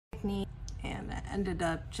technique, and it ended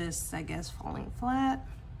up just, I guess, falling flat.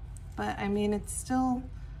 But I mean, it's still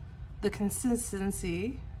the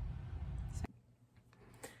consistency.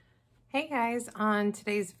 Hey guys, on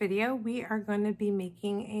today's video, we are going to be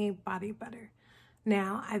making a body butter.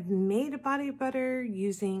 Now, I've made a body butter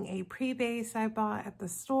using a pre-base I bought at the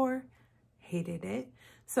store. Hated it.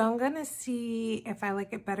 So I'm going to see if I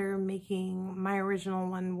like it better making my original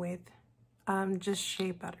one with just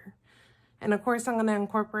shea butter. And of course, I'm going to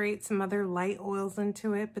incorporate some other light oils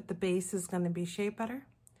into it, but the base is going to be shea butter.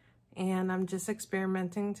 And I'm just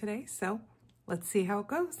experimenting today, so let's see how it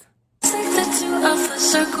goes. It's like the two of a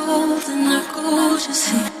circle, then I go to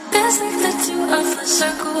see. It's like the two of a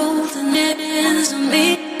circle, then it is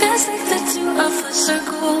me. It's like the two of a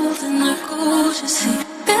circle, then I go to see.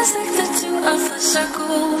 It's like the two of a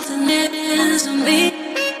circle, then it is me.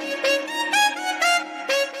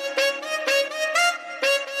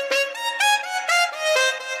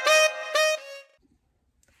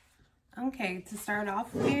 Okay, to start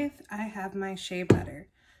off with, I have my shea butter.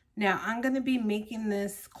 Now, I'm going to be making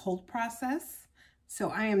this cold process, so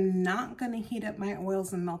I am not going to heat up my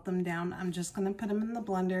oils and melt them down. I'm just going to put them in the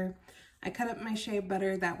blender. I cut up my shea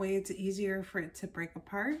butter, that way it's easier for it to break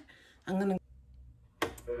apart. I'm going to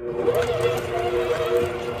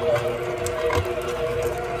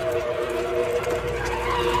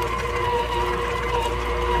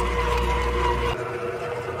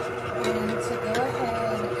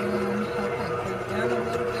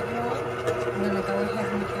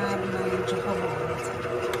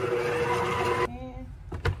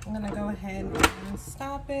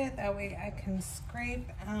stop it, that way I can scrape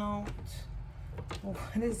out what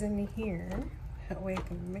is in here, that way I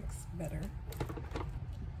can mix better.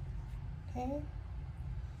 Okay,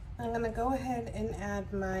 I'm gonna go ahead and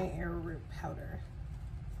add my arrowroot powder,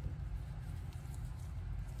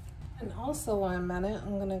 and also while I'm at it,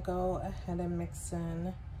 I'm gonna go ahead and mix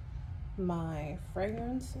in my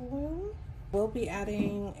fragrance oil. We'll be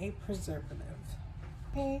adding a preservative.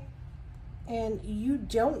 Okay, and you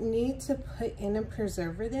don't need to put in a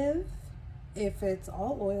preservative if it's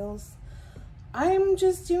all oils. I'm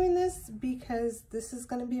just doing this because this is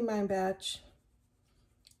going to be my batch,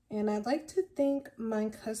 and I'd like to think my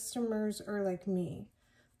customers are like me.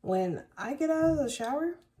 When I get out of the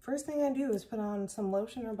shower, first thing I do is put on some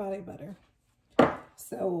lotion or body butter.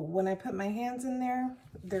 So when I put my hands in there,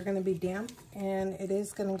 they're going to be damp and it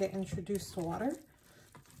is going to get introduced to water.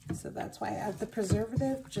 So that's why I add the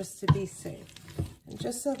preservative, just to be safe. And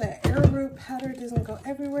just so that arrowroot powder doesn't go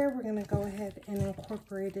everywhere, we're going to go ahead and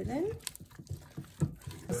incorporate it in.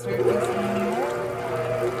 Start mixing it up.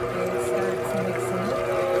 It starts mixing it.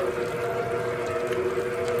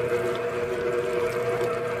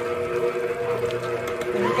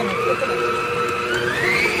 Then we're going to flip it up.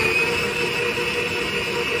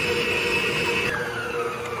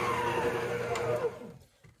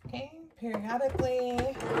 Periodically,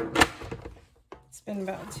 it's been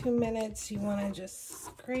about 2 minutes, you want to just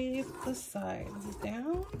scrape the sides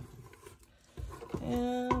down,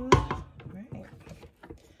 and right,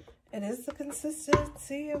 it is the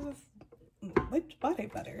consistency of whipped body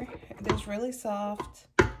butter. It is really soft,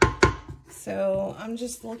 so I'm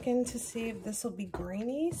just looking to see if this will be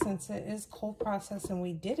grainy since it is cold process and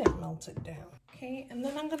we didn't melt it down. Okay, and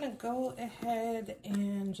then I'm going to go ahead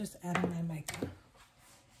and just add my mica.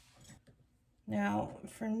 Now,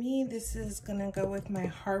 for me, this is going to go with my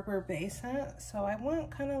Harbor base scent, so I want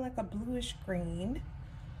kind of like a bluish green.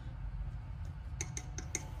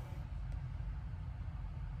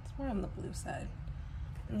 It's more on the blue side.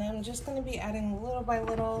 And then I'm just going to be adding little by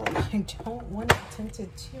little. I don't want it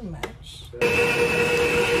tinted too much.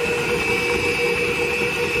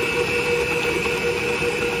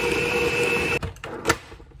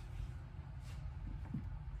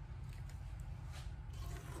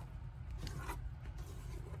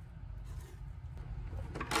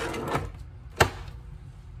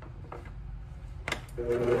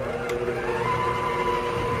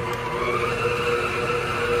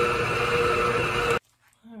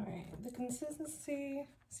 Alright, the consistency,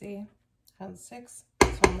 see, has 6, so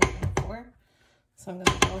I'm looking for. So I'm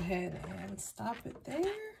going to go ahead and stop it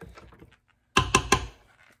there.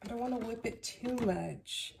 I don't want to whip it too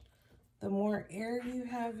much. The more air you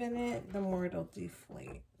have in it, the more it'll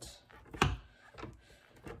deflate.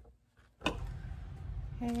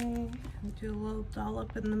 Okay, do a little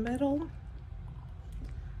dollop in the middle.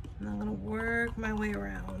 And I'm going to work my way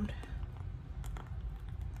around.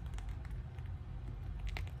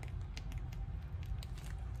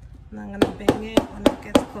 And I'm going to bang it when it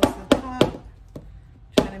gets close to the top.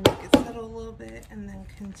 Try to make it settle a little bit and then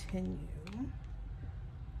continue.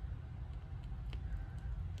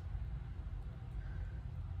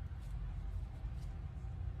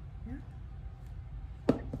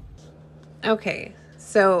 Okay,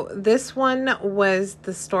 so this one was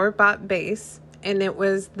the store-bought base, and it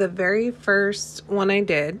was the very first one I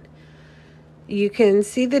did. You can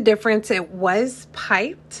see the difference. It was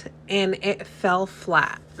piped and it fell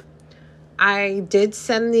flat. I did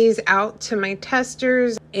send these out to my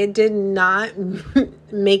testers. It did not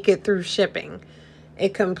make it through shipping.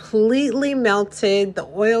 It completely melted. The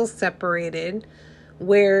oil separated,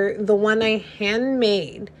 where the one I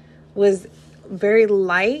handmade was very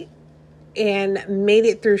light and made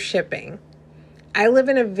it through shipping. I live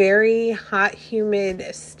in a very hot,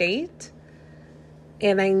 humid state,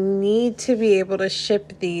 and I need to be able to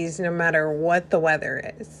ship these no matter what the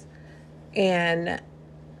weather is. And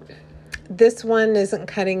this one isn't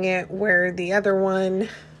cutting it, where the other one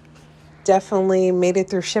definitely made it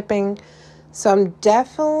through shipping. So I'm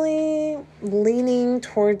definitely leaning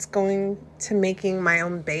towards going to making my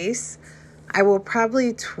own base. I will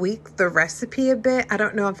probably tweak the recipe a bit. I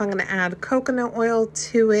don't know if I'm going to add coconut oil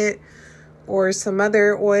to it or some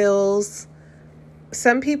other oils.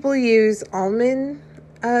 Some people use almond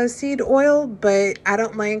seed oil, but I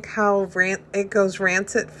don't like how it goes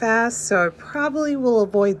rancid fast, so I probably will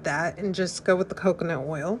avoid that and just go with the coconut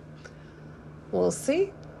oil. We'll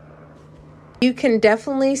see. You can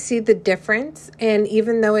definitely see the difference, and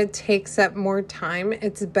even though it takes up more time,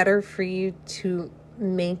 it's better for you to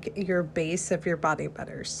make your base of your body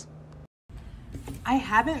butters. I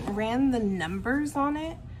haven't ran the numbers on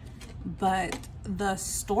it, but the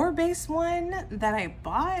store-based one that I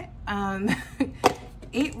bought,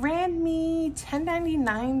 it ran me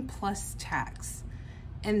 $10.99 plus tax.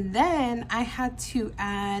 And then I had to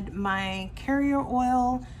add my carrier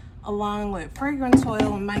oil along with fragrance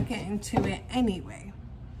oil and mica into it anyway.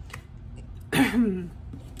 And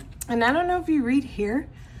I don't know if you read here,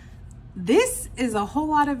 this is a whole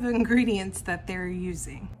lot of ingredients that they're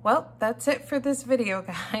using. Well, that's it for this video,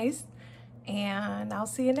 guys, and I'll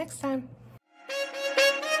see you next time.